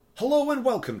Hello and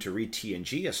welcome to Read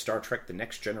TNG, a Star Trek The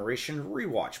Next Generation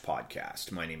rewatch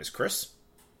podcast. My name is Chris.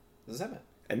 This is Emmett.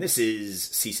 And this is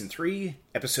Season 3,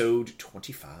 Episode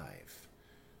 25.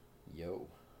 Yo.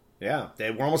 Yeah,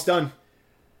 we're almost done.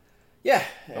 Yeah.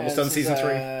 Almost done Season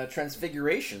 3.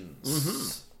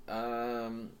 Transfigurations.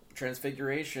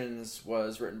 Transfigurations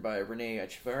was written by Renee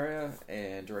Echevarria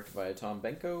and directed by Tom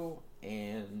Benko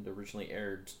and originally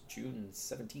aired June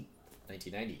 17th,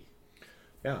 1990.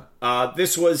 Yeah.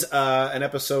 This was an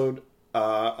episode,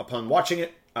 upon watching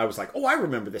it, I was like, oh, I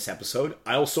remember this episode.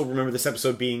 I also remember this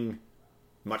episode being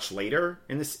much later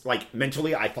in this, like,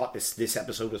 mentally, I thought this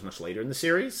episode was much later in the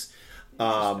series.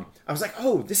 I was like,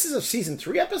 oh, this is a Season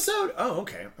 3 episode? Oh,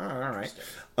 okay. All right.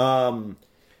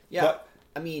 Yeah, but,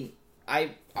 I mean,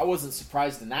 I wasn't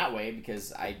surprised in that way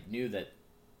because I knew that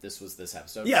this was this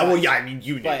episode. Yeah, well, yeah, I mean,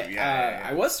 you knew. But yeah.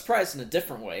 I was surprised in a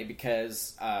different way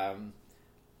because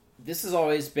this has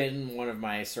always been one of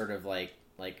my sort of like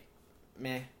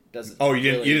meh. Doesn't. Oh,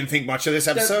 you really, didn't think much of this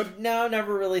episode? No,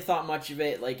 never really thought much of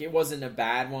it. Like, it wasn't a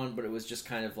bad one, but it was just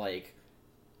kind of like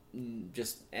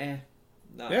just Yeah,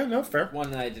 no, fair.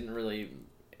 One that I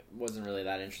wasn't really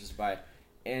that interested by.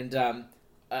 And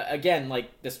again,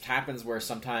 like, this happens where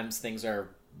sometimes things are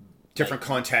different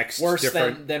context, worse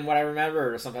than what I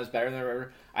remember, or sometimes better than I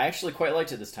remember. I actually quite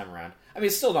liked it this time around. I mean,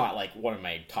 it's still not like one of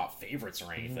my top favorites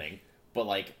or anything, but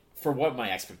like for what my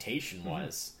expectation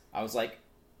was, I was like,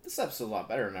 this episode's a lot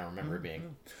better than I remember it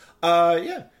being.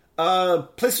 Yeah.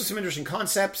 Plays with some interesting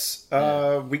concepts.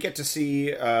 We get to see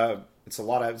it's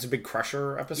a big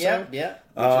Crusher episode. Yeah.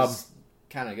 Which is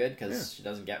kind of good because she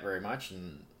doesn't get very much,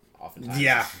 and oftentimes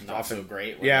it's not so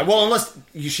great. Yeah, well, unless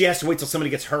she has to wait till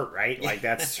somebody gets hurt, right? Like,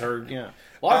 that's her, yeah.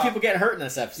 A lot of people get hurt in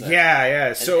this episode.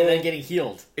 Yeah. So and then getting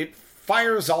healed. It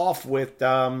fires off with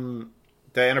the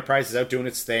Enterprise is out doing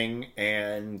its thing,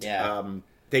 and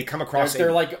they come across...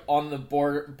 They're like, on the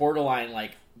borderline,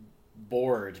 like,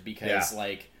 bored because,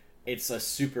 like, it's a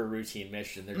super routine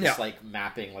mission. They're just, like,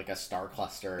 mapping, like, a star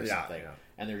cluster or something. Yeah.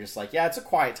 And they're just like, it's a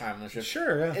quiet time on the ship.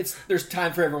 Sure, yeah. There's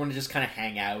time for everyone to just kind of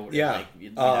hang out. Yeah. And, like, you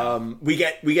know. We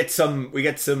get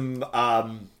some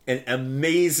an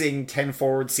amazing 10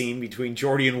 forward scene between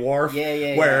Geordi and Worf.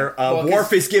 Where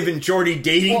Worf is giving Geordi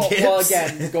dating tips. Well,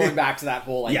 again, going back to that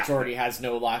whole, like, Geordi has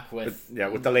no luck with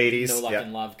the ladies. No luck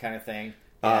in love kind of thing.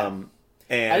 And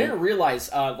I didn't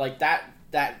realize, like, that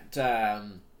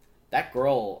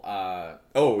girl,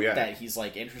 that he's,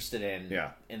 like, interested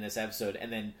in this episode,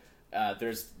 and then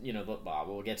there's,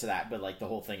 we'll get to that, but, like, the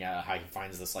whole thing, how he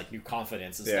finds this, like, new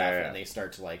confidence and stuff, and they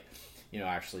start to, like,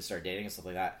 actually start dating and stuff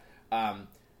like that.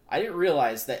 I didn't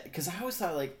realize that, because I always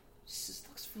thought, like, this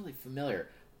looks really familiar.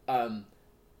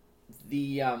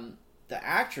 The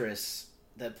actress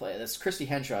that's Christy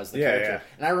Henshaw is the character,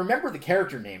 and I remember the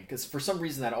character name because for some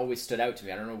reason that always stood out to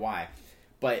me. I don't know why,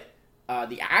 but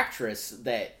the actress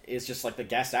that is just like the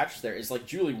guest actress there is like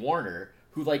Julie Warner,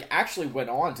 who like actually went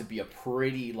on to be a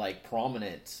pretty like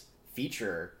prominent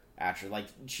feature actress. Like,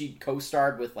 she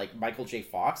co-starred with like Michael J.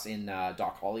 Fox in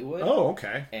Doc Hollywood. Oh,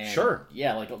 okay, and, sure.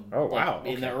 Yeah, like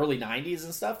in the early '90s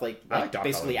and stuff. Like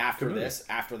basically Hollywood.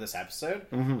 after this episode,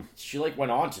 she like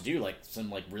went on to do like some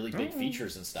like really big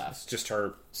features and stuff. It's just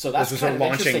her. So that's kind of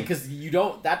interesting because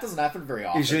that doesn't happen very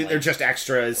often. Usually they're just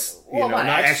extras. Not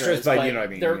extras, but you know what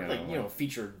I mean. They're like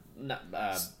featured,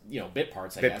 bit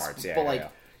parts. I guess. Yeah, but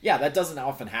like. Yeah, that doesn't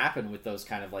often happen with those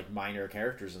kind of like minor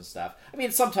characters and stuff. I mean,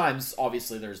 sometimes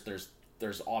obviously there's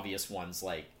obvious ones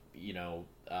like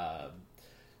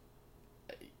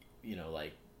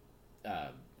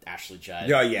Ashley Judd.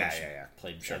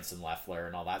 Played Jensen Leffler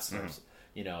and all that stuff.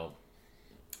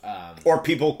 Or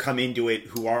people come into it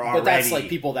who are already. But that's like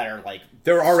people that are like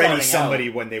they're already somebody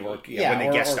when they work. when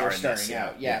they guest star in this.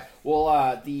 Yeah.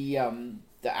 Well, the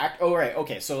act. Oh right.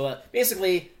 Okay. So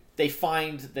basically, they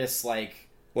find this like.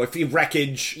 Well, if you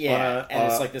wreckage, and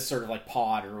it's like this sort of like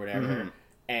pod or whatever,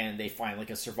 and they find like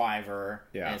a survivor,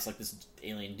 and it's like this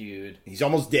alien dude. He's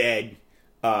almost dead.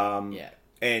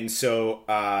 And so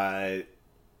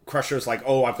Crusher's like,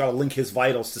 oh, I've got to link his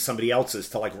vitals to somebody else's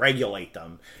to like regulate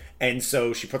them, and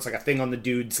so she puts like a thing on the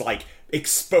dude's like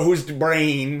exposed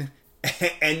brain,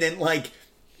 and then I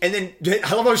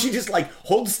love how she just like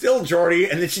holds still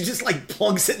Geordi, and then she just like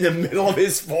plunks it in the middle of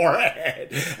his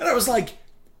forehead, and I was like.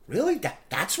 Really?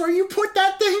 That's where you put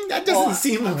that thing? That doesn't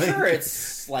seem like... I'm sure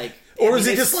it's like... Or is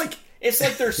it just like... It's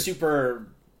like they're super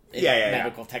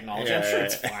medical technology. I'm sure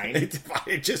it's fine.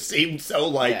 It just seemed so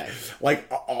like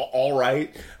all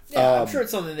right. Yeah, I'm sure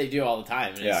it's something they do all the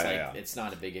time. And it's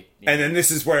not a big... And then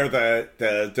this is where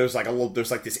there's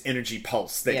like this energy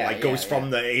pulse that goes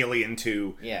from the alien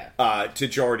to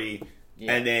Geordi.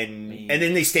 and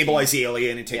then they stabilize the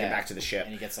alien and take him back to the ship,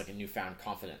 and he gets like a newfound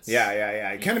confidence. Yeah.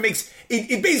 It kind of makes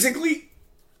it basically.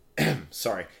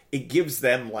 Sorry, it gives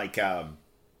them like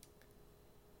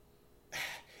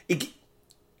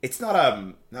it's not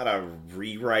a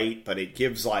rewrite, but it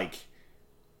gives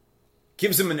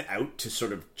them an out to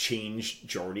sort of change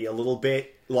Geordi a little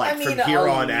bit. Like, from here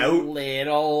on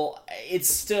out, it's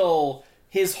still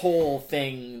his whole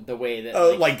thing. The way that,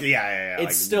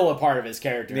 it's still a part of his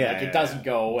character. It doesn't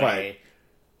go away.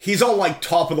 He's all like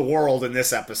top of the world in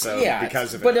this episode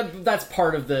because of it. But that's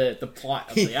part of the plot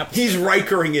of the episode. He's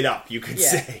Rikering it up, you could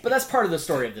say. But that's part of the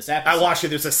story of this episode. I watched it.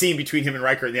 There's a scene between him and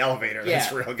Riker in the elevator.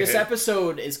 That's real good. This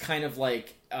episode is kind of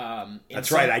like...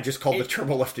 that's right. I just called the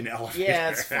turbo lift an elevator. Yeah,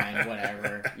 it's fine.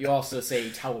 Whatever. You also say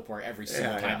teleport every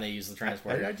single time they use the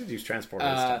transporter. I did use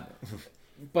transporter.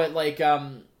 But like...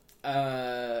 in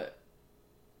a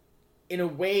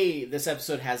way, this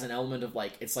episode has an element of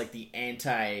like... It's like the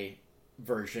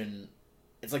anti-version...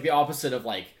 It's like the opposite of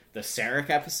like the Sarek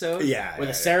episode. Where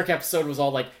the Sarek episode was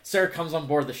all like... Sarek comes on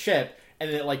board the ship... And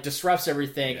then it like disrupts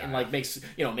everything and like makes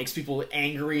people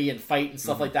angry and fight and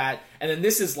stuff like that. And then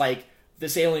this is like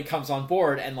this alien comes on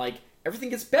board and like everything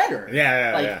gets better.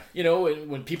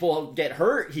 When people get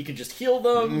hurt, he can just heal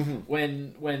them.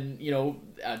 When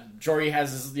Geordi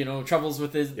has his troubles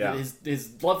with his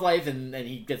love life and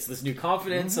he gets this new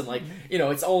confidence and like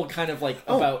it's all kind of like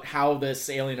about how this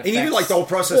alien affects. And even like the whole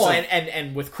process. Well,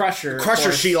 and with Crusher,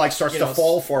 she like starts to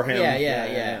fall for him.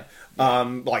 Yeah.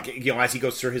 As he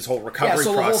goes through his whole recovery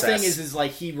process. The whole thing is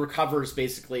like he recovers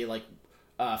basically like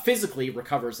physically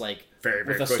recovers like very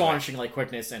with quickly. astonishing like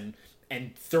quickness and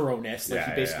thoroughness. Like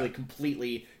he basically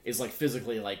completely is like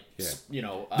physically like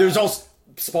there's also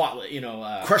spotlight.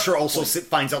 Crusher also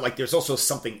finds out like there's also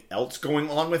something else going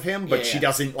on with him, but she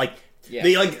doesn't like.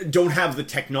 They like don't have the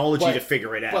technology to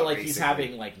figure it out. But like he's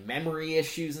having like memory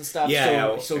issues and stuff.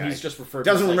 So he's just referred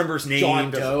doesn't to remember his name. John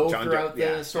Doe throughout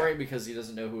the story because he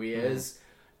doesn't know who he is,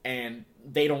 and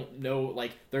they don't know.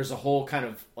 Like there's a whole kind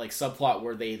of like subplot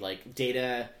where they like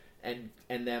Data and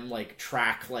them like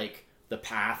track like the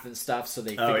path and stuff, so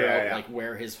they figure out like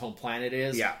where his home planet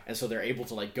is. And so they're able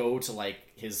to like go to like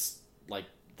his like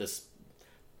this.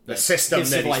 The system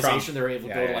his that civilization, he's from. They're able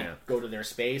to go to go to their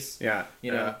space. And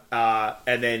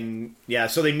then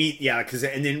so they meet.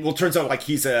 And then turns out like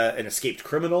he's an escaped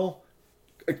criminal,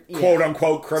 quote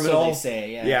unquote criminal. So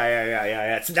they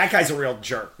say. So that guy's a real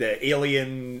jerk. The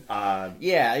alien.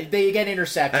 They get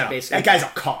intercepted. Basically, that guy's a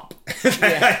cop.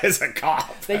 That guy is a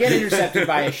cop. They get intercepted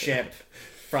by a ship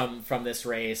from this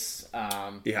race.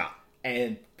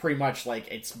 And pretty much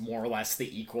like it's more or less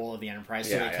the equal of the Enterprise,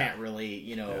 so they can't really,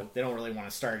 they don't really want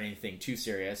to start anything too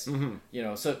serious,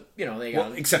 So they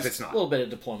got except it's not a little bit of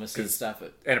diplomacy and stuff.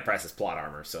 Enterprise is plot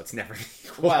armor, so it's never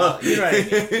equal. Well, you know what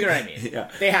I mean.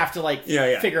 They have to like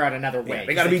figure out another way.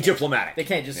 They got to be diplomatic. They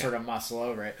can't just sort of muscle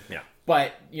over it.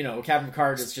 But, Captain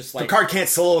Picard is just like... Picard can't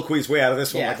soliloquy his way out of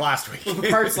this one like last week. But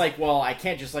Picard's like, well, I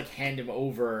can't just, like, hand him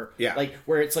over. Yeah. Like,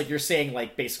 where it's like you're saying,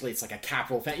 like, basically it's like a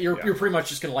capital offense. You're pretty much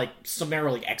just going to, like,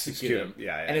 summarily execute him.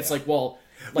 And it's like, well...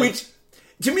 Like, which,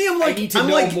 to me, I'm like... I need to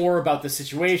know more about the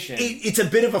situation. It's a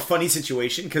bit of a funny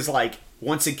situation, because, like,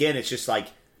 once again, it's just like...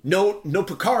 No,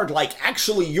 Picard, like,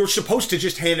 actually, you're supposed to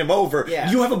just hand him over.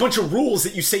 Yeah. You have a bunch of rules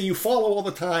that you say you follow all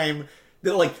the time.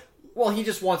 They're like... Well, he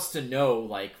just wants to know,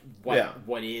 like, what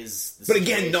is the situation. But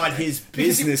again, not his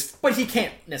business. But he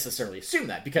can't necessarily assume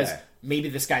that, because maybe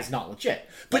this guy's not legit.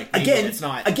 But like, again, it's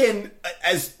not... Again,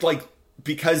 as, like,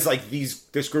 because, like,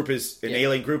 this group is an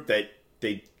alien group that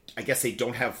I guess they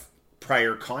don't have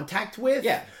prior contact with.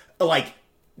 Yeah. Like,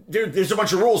 there's a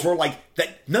bunch of rules where, like,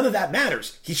 that none of that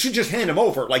matters. He should just hand him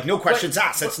over. Like, no questions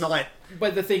asked. That's not...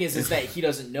 But the thing is that he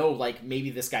doesn't know, like,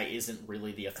 maybe this guy isn't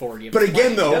really the authority of But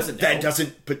again, though,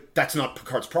 but that's not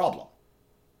Picard's problem.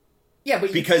 Yeah,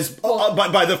 but... Because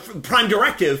by the Prime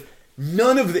Directive,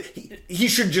 none of the... He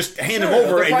should just hand him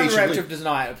over. The Prime Directive does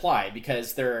not apply,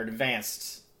 because they're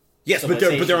advanced... Yes, but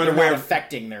they're unaware of...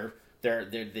 affecting they're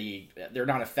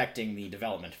not affecting the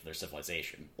development of their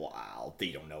civilization. Wow,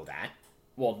 they don't know that.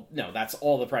 Well, no, that's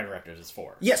all the Prime Directive is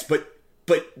for. Yes, but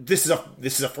this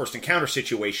is a first encounter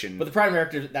situation. But the Prime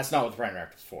Directive, that's not what the Prime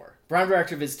Directive is for. The Prime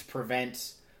Directive is to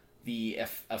prevent the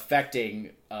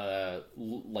affecting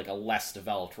like a less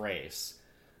developed race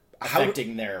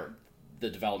affecting the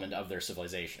development of their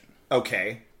civilization.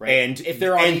 Okay, right? And if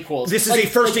they're all equals, this is a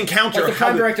first encounter. Like the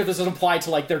Prime Directive doesn't apply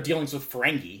to like their dealings with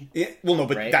Ferengi. Well, no,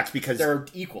 but that's because they're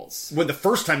equals. When the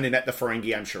first time they met the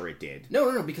Ferengi, I'm sure it did.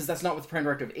 No, because that's not what the Prime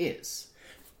Directive is.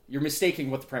 You're mistaking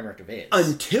what the Prime Directive is.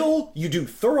 Until you do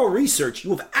thorough research, you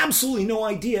have absolutely no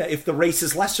idea if the race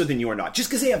is lesser than you or not. Just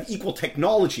because they have equal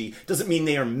technology doesn't mean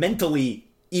they are mentally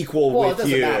equal with you. Well, it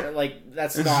doesn't matter. Like,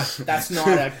 that's not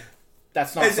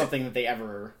something that they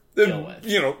ever deal with.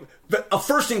 You know, a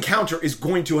first encounter is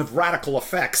going to have radical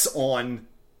effects on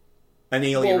an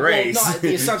alien race. Well,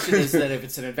 the assumption is that if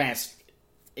it's an advanced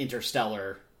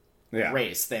interstellar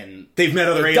race, then they've met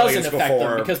other aliens doesn't affect before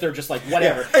them because they're just like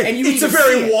whatever. Yeah. And it's a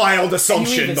very wild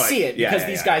assumption. And you even see it because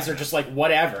these guys are just like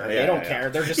whatever. They don't care.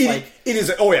 They're just it is.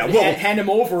 Well, hand him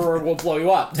over or we'll blow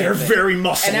you up. They're very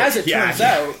muscular. And as it turns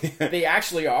out, they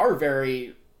actually are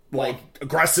very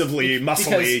aggressively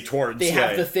muscly towards. They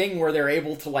have the thing where they're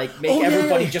able to like make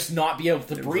everybody just not be able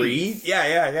to breathe.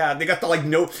 Yeah. They got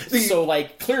the So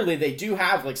like clearly they do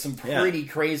have like some pretty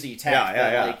crazy tech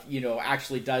that like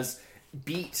actually does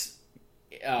beat.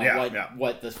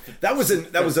 What that was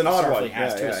an odd one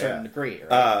has to a certain degree.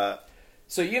 Right?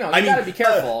 So you got to be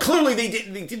careful. Clearly, they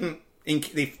didn't.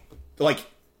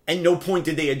 At no point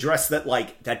did they address that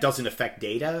that doesn't affect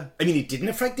data. I mean, it didn't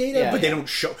affect data, but they don't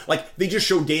show they just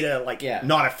show data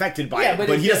not affected by it.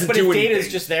 But he doesn't do anything. Data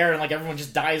is just there and everyone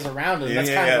just dies around it.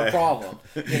 That's kind of a problem.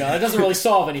 It doesn't really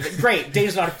solve anything. Great,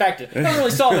 data's not affected. It doesn't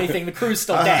really solve anything. The crew's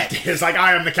still dead. It's like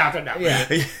I am the captain now. Yeah.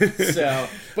 So,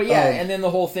 but and then the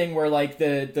whole thing where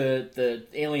the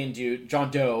alien dude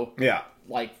John Doe,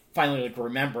 finally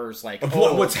remembers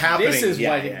what's happening. This is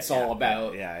what it's all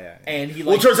about. And he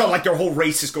it turns out their whole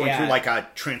race is going through a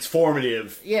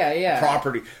transformative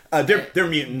property. They're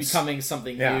mutants becoming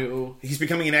something new. He's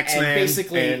becoming an X-Man, and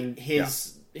basically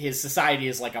his society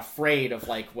is afraid of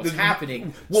what's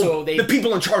happening. Well, so the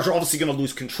people in charge are obviously going to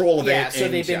lose control of it. Yeah, so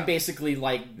they've been basically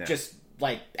just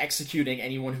executing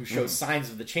anyone who shows signs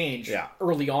of the change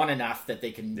early on enough that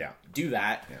they can do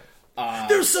that.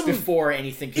 There's some before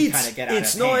anything can kind of get out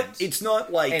of hand. It's not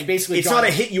and basically it's not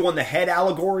a hit you on the head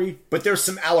allegory, but there's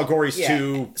some allegories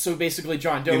to. So basically,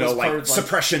 John Doe is part of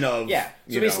suppression of. Yeah.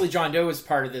 So basically, John Doe is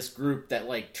part of this group that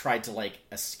tried to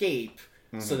escape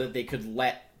so that they could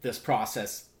let this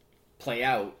process play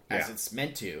out as it's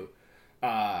meant to,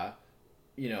 but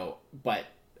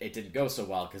it didn't go so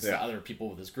well because the other people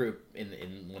with this group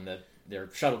when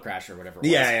their shuttle crash or whatever it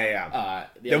was.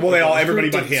 Everybody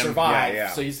but him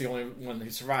survived, so he's the only one who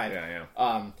survived.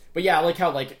 But I like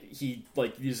how he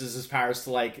uses his powers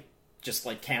to just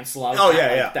cancel out.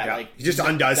 He just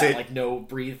undoes it. No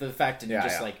breathe effect and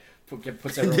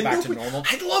puts everyone back to normal.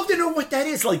 I'd love to know what that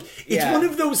is. It's one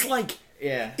of those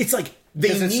It's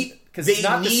they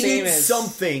needed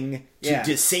something to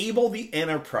disable the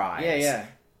Enterprise.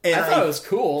 And I thought it was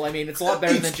cool. I mean, it's a lot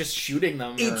better than just shooting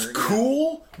them. It's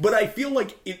cool, but I feel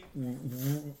like it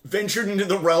ventured into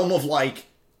the realm of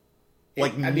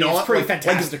it's pretty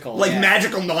fantastical,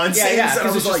 magical nonsense. Yeah,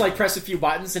 because it's just press a few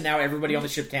buttons and now everybody on the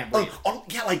ship can't breathe.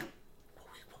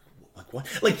 What?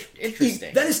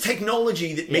 Interesting. That is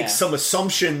technology that makes some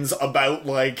assumptions about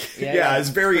it's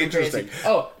very interesting. Crazy.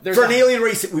 Oh, for an alien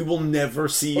race that we will never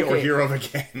see or hear of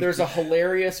again. There's a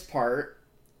hilarious part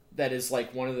that is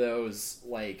one of those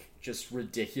just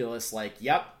ridiculous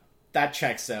yep, that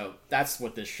checks out. That's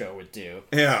what this show would do.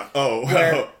 Yeah.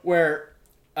 Where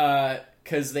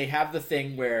because they have the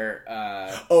thing where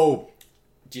do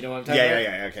you know what I'm talking about?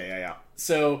 Yeah. Okay. Yeah.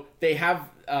 So they have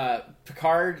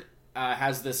Picard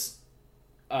has this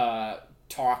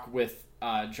talk with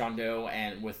John Doe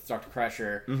and with Dr.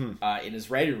 Crusher in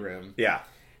his ready room. Yeah.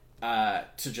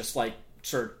 To just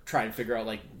sort of try and figure out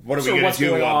what are we going to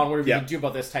do? What are we going to do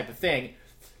about this type of thing?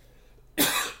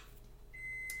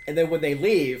 And then when they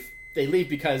leave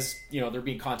because they're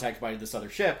being contacted by this other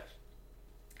ship,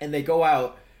 and they go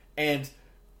out, and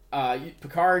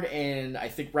Picard and I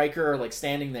think Riker are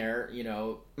standing there,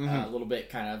 a little bit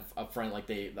kind of up front, like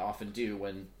they often do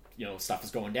when stuff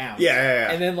is going down.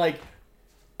 Yeah. And then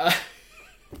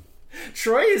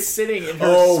Troy is sitting in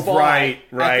her spot at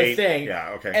the thing.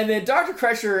 Yeah, okay. And then Dr.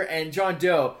 Crusher and John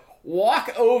Doe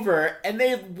walk over, and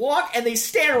they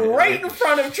stand right in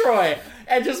front of Troy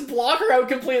and just block her out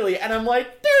completely. And I'm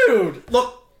like, dude,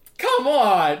 look, come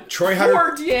on.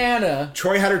 Poor Deanna.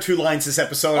 Troy had her 2 lines this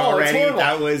episode already.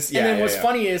 That was, and then what's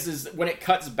funny is when it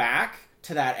cuts back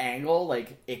to that angle,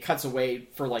 it cuts away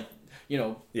for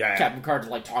Captain Picard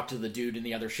to talk to the dude in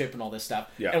the other ship and all this stuff.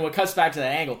 Yeah. And when it cuts back to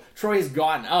that angle, Troy has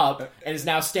gotten up and is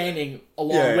now standing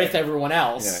along with everyone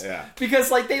else. Yeah. Because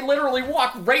they literally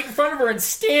walk right in front of her and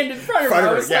stand in front of her.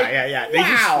 I was Wow. They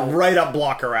just right up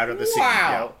block her out of the scene.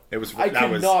 Wow. It was. I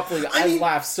could not believe. I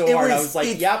laughed so hard. I was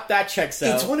 "Yep, that checks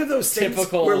out." It's one of those things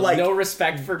typical where no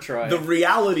respect for Troy. The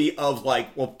reality of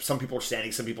some people are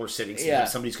standing, some people are sitting.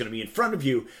 Somebody's going to be in front of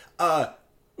you.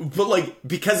 But, like,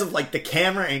 because of, like, the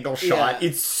camera angle shot,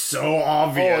 it's so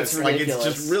obvious. Oh, it's it's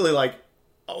just really, like,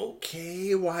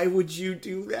 okay, why would you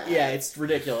do that? Yeah, it's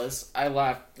ridiculous. I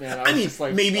laughed, man. I mean,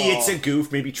 like, maybe it's a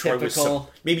goof. Maybe Troy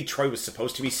was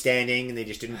supposed to be standing, and they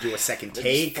just didn't do a second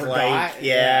take. Like,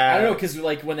 yeah. I don't know, because,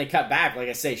 like, when they cut back, like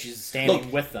I say, she's standing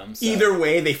with them. So. Either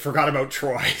way, they forgot about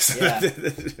Troy. So yeah.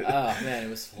 Oh, man, it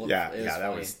was...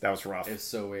 that was rough. It was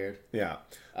so weird. Yeah.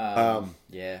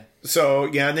 Yeah. So,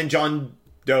 yeah, and then John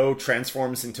Doe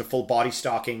transforms into full body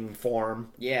stocking form.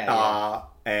 Yeah.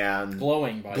 And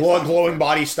glowing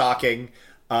body stocking.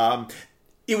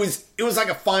 It was like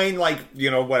a fine, like,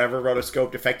 you know, whatever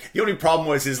rotoscoped effect. The only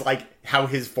problem is like how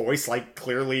his voice, like,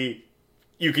 clearly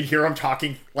you could hear him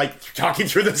talking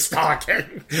through the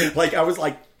stocking. Like, I was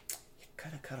like, you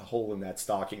could have cut a hole in that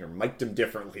stocking or mic'd him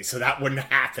differently so that wouldn't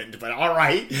have happened. But all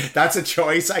right, that's a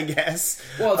choice, I guess.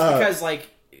 Well, it's because, like,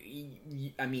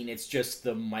 I mean, it's just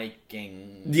the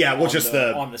miking. Yeah, well,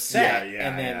 on the set,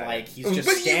 and then like he's just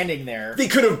standing there. They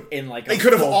could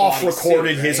have off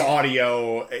recorded his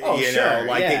audio. Oh, you know,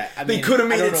 like they could have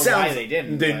made it sound. Why they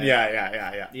didn't?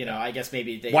 Yeah. You know, I guess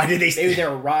maybe they. Why did they? Maybe they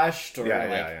were rushed, or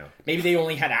maybe they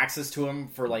only had access to him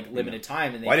for like limited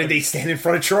time. And why did they stand in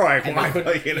front of Troy?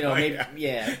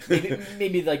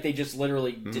 Maybe like they just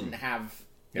literally didn't have.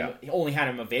 Only had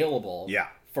him available. Yeah.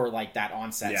 For like that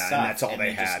onset stuff, and that's all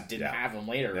they had. Just didn't have him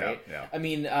later, right? Yeah. I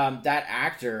mean, that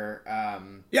actor.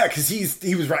 Because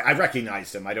he was right. I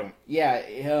recognized him. I don't. Yeah.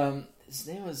 His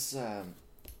name was.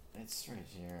 It's right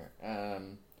here.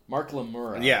 Mark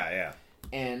Lamura. Yeah.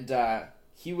 And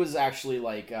he was actually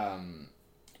like on.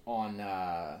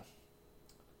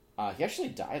 He actually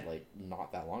died like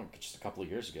not that long, just a couple of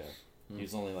years ago. He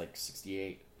was only like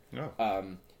 68.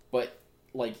 No. But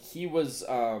like he was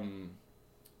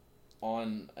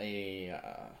on a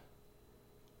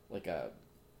like a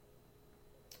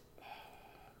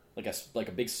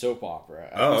big soap opera.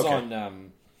 It was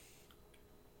on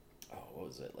what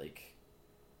was it like?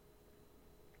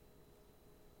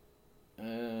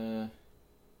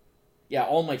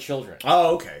 All My Children.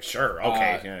 Oh, okay, sure,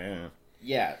 okay,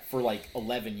 yeah, for like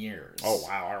 11 years. Oh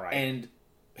wow, all right. And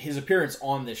his appearance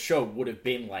on this show would have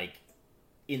been like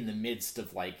in the midst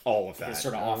of like all of that, his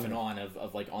sort of off and on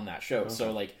of like on that show. Okay.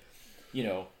 So like, you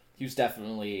know, he was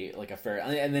definitely like a fair,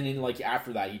 and then in like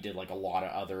after that he did like a lot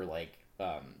of other like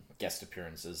guest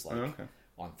appearances like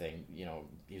on thing. You know,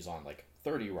 he was on like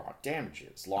 30 Rock,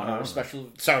 Damages, Law and Order Special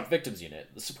Victims Unit,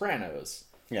 The Sopranos.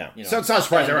 Yeah, you know, so it's not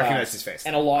surprising I recognize his face.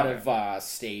 And a lot of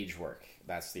stage work.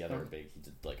 That's the other big. He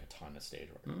did like a ton of stage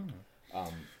work.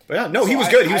 But yeah, no, he was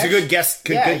good. He was a good guest.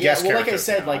 Good guest. Well, like I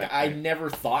said, I never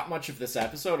thought much of this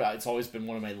episode. It's always been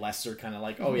one of my lesser kind of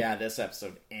like, this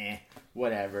episode,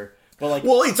 whatever. But like,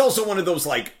 well, it's also one of those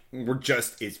like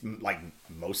it's like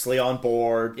mostly on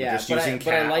board. Yeah, just using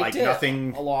but I liked it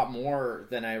nothing a lot more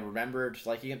than I remembered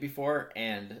liking it before.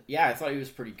 And yeah, I thought he was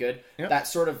pretty good. Yep. That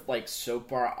sort of like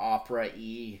soap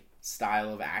opera-y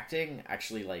style of acting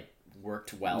actually like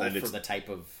worked well for the type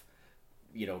of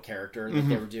character that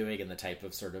they were doing and the type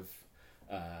of sort of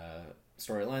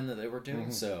storyline that they were doing.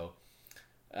 So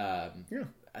I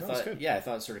thought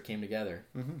it sort of came together.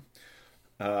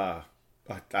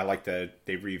 I like that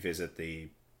they revisit the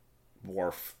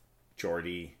Worf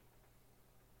Geordi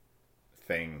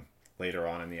thing later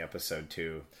on in the episode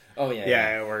too. Oh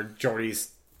yeah, where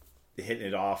Geordi's hitting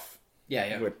it off.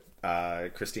 Yeah. With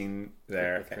Christine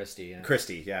there. With Christy, yeah.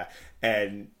 Christy, yeah.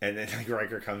 And then like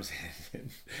Riker comes in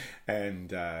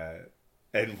and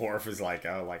Worf is like,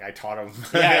 oh, like I taught him.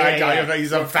 I taught him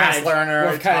he's a fast learner.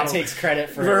 Worf kind of takes credit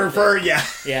for yeah.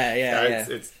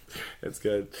 It's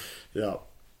good. Yeah.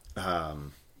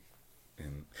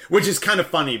 Which is kind of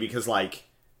funny because like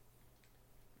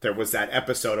there was that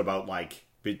episode about like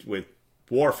with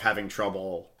Worf having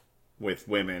trouble with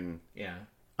women. Yeah.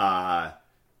 That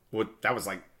was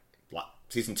like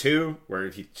season 2 where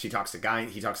he talks to Guy.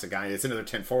 It's another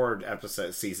 10 Forward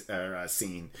episode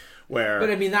scene where.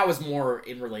 But I mean that was more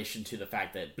in relation to the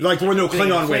fact that like there were no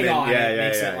Klingon women. It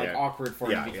makes it like awkward for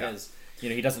him because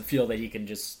he doesn't feel that he can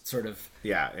just sort of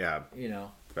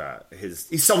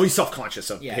he's self-conscious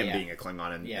of him being a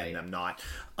Klingon and them not.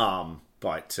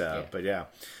 But yeah.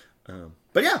 No,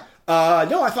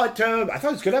 I thought it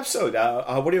was a good episode.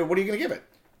 What are you going to give it?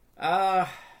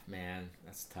 Man,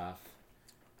 that's tough.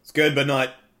 It's good, but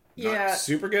not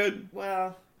super good.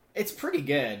 Well, it's pretty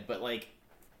good, but like,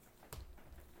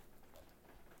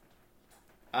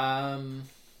 I'm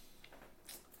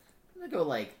gonna go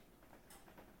like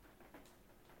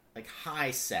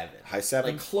high 7. High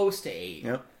 7? Like close to 8.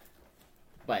 Yep.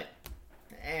 But,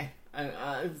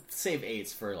 I save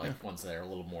 8s for like ones that are a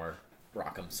little more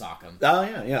Rock'em Sock'em. Oh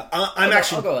yeah.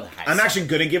 I'll go with I'm actually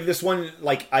gonna give this one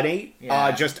like an 8.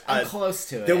 Yeah, I'm close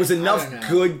to it. There was enough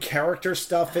good character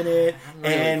stuff in it,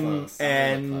 really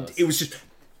and it was just.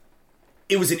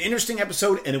 It was an interesting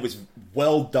episode, and it was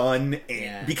well done.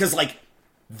 And, because like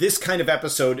this kind of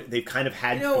episode, they've kind of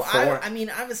had before.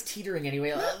 I was teetering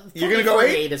anyway. You're gonna go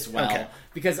 8 as well, okay.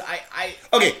 Because I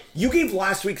okay. You gave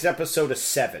last week's episode a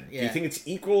 7. Yeah. Do you think it's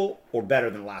equal or better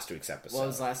than last week's episode? What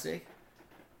was last week?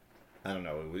 I don't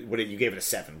know. What you gave it a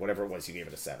 7. Whatever it was, you gave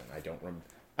it a 7. I don't remember.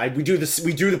 We do this.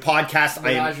 We do the podcast.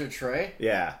 Menage with Troy.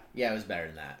 Yeah. Yeah, it was better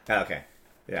than that. Okay.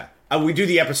 Yeah. We do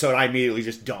the episode. I immediately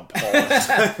just dump all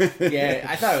Yeah,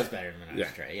 I thought it was better than Menage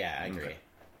with Troy. Yeah, I agree.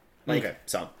 Okay.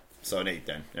 So an 8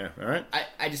 then. Yeah. All right.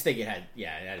 I just think it had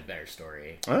a better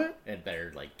story. All right. It had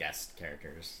better like guest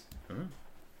characters.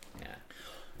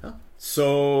 Yeah.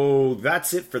 So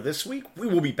that's it for this week. We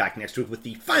will be back next week with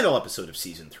the final episode of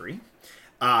season 3.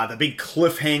 The big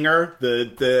cliffhanger,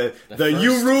 the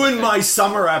you ruined my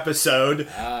summer episode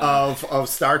of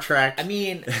Star Trek. I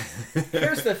mean,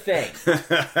 here's the thing.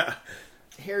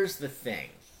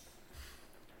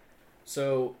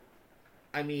 So,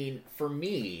 I mean, for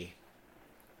me,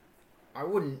 I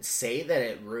wouldn't say that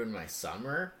it ruined my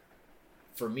summer.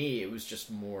 For me, it was just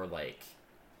more like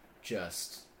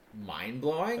just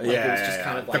mind-blowing. Like, it was just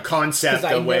kind of like the concept,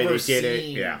 the way they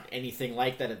did it. Anything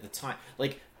like that at the time.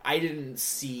 Like, I didn't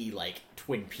see like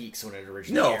Twin Peaks when it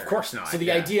originally aired. No, of course not. So the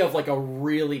idea of like a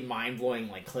really mind-blowing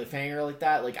like cliffhanger like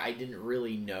that, like I didn't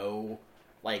really know,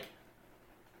 like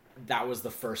that was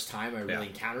the first time I really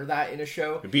encountered that in a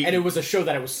show. And it was a show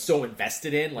that I was so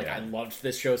invested in. Like I loved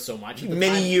this show so much.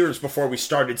 Many years before we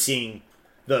started seeing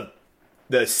the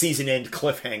season end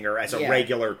cliffhanger as a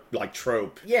regular like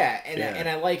trope. Yeah, and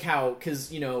I like how,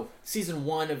 because season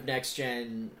 1 of Next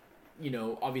Gen,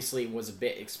 obviously was a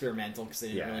bit experimental because they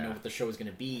didn't really know what the show was going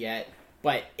to be yet.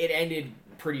 But it ended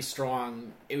pretty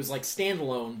strong. It was like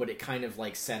standalone, but it kind of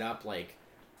like set up like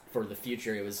for the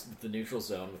future. It was the neutral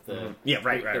zone with the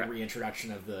the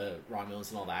reintroduction of the Romulans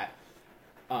and all that.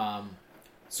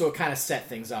 So it kind of set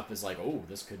things up as like, oh,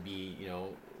 this could be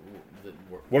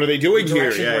what are they doing here?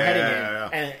 We're heading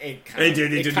in. And they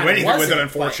didn't do anything with it,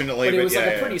 unfortunately. But it was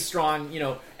like a pretty strong,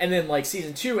 And then like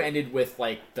season 2 ended with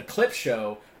like the clip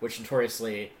show, which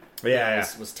notoriously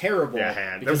was terrible.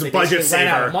 Yeah, there was a budget saver.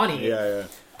 Ran out of money.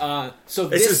 So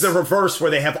this is the reverse,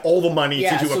 where they have all the money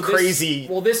to do a crazy.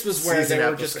 Well, this was where they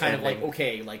were just kind of like,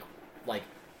 okay, like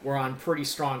we're on pretty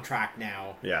strong track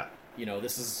now. Yeah,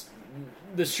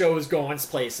 the show is going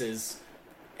places.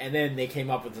 And then they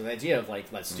came up with the idea of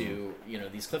like, let's do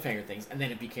these cliffhanger things, and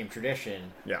then it became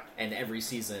tradition. Yeah. And every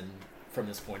season from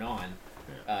this point on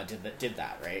did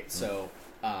that, right? So,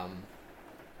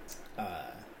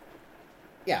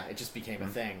 it just became a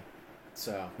thing.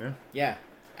 So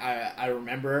I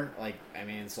remember, like, I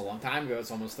mean, it's a long time ago.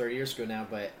 It's almost 30 years ago now,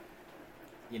 but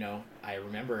I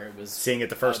remember it was seeing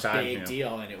it the first time, big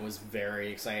deal, and it was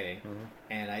very exciting.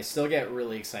 And I still get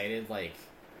really excited, like.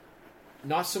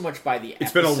 Not so much by the episode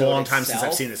It's been a long time since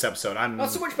I've seen this episode.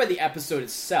 Not so much by the episode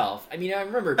itself. I mean, I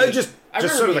remember... just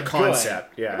sort of the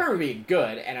concept, I remember being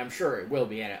good, and I'm sure it will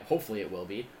be, and hopefully it will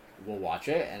be. We'll watch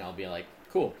it, and I'll be like,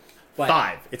 cool. But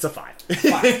 5. It's a 5.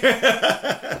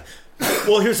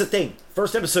 Well, here's the thing.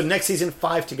 First episode, next season,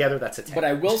 5 together, that's a 10. But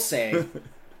I will say,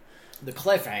 the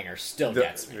cliffhanger still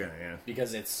gets me. Yeah.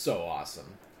 Because it's so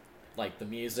awesome. Like, the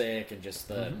music, and just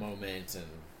the moment, and,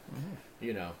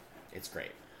 it's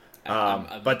great. I'm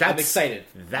excited.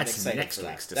 That's next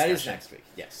week's discussion. That is next week,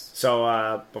 yes.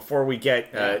 So before we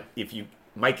get,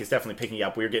 Mike is definitely picking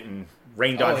up. We're getting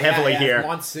rained on heavily here.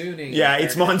 Monsooning. Yeah,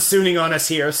 it's monsooning on us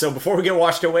here. So before we get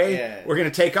washed away, we're going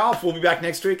to take off. We'll be back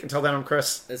next week. Until then, I'm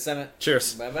Chris. It's Emmett.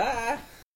 Cheers. Bye-bye.